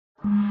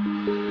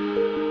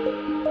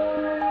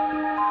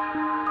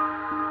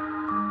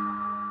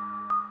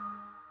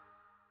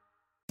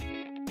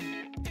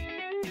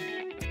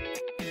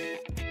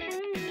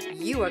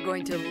You are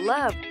going to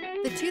love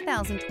the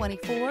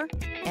 2024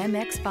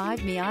 MX-5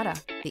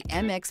 Miata. The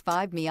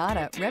MX-5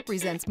 Miata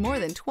represents more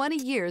than 20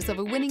 years of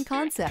a winning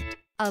concept.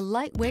 A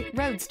lightweight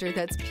roadster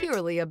that's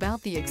purely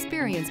about the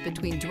experience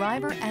between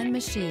driver and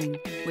machine.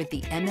 With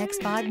the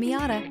MX-5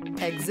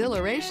 Miata,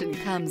 exhilaration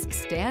comes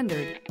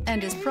standard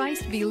and is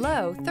priced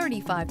below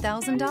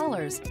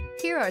 $35,000.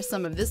 Here are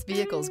some of this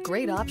vehicle's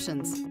great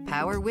options: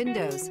 power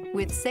windows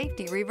with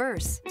safety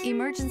reverse,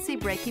 emergency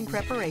braking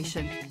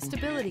preparation,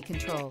 stability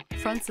control,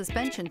 front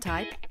suspension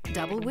type,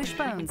 double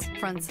wishbones,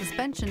 front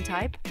suspension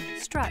type,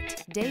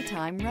 strut,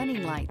 daytime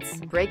running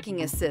lights,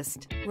 braking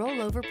assist,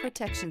 rollover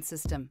protection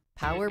system,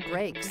 power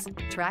brakes,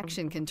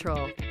 traction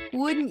control.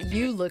 Wouldn't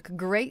you look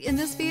great in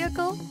this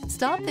vehicle?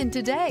 Stop in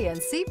today and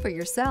see for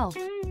yourself.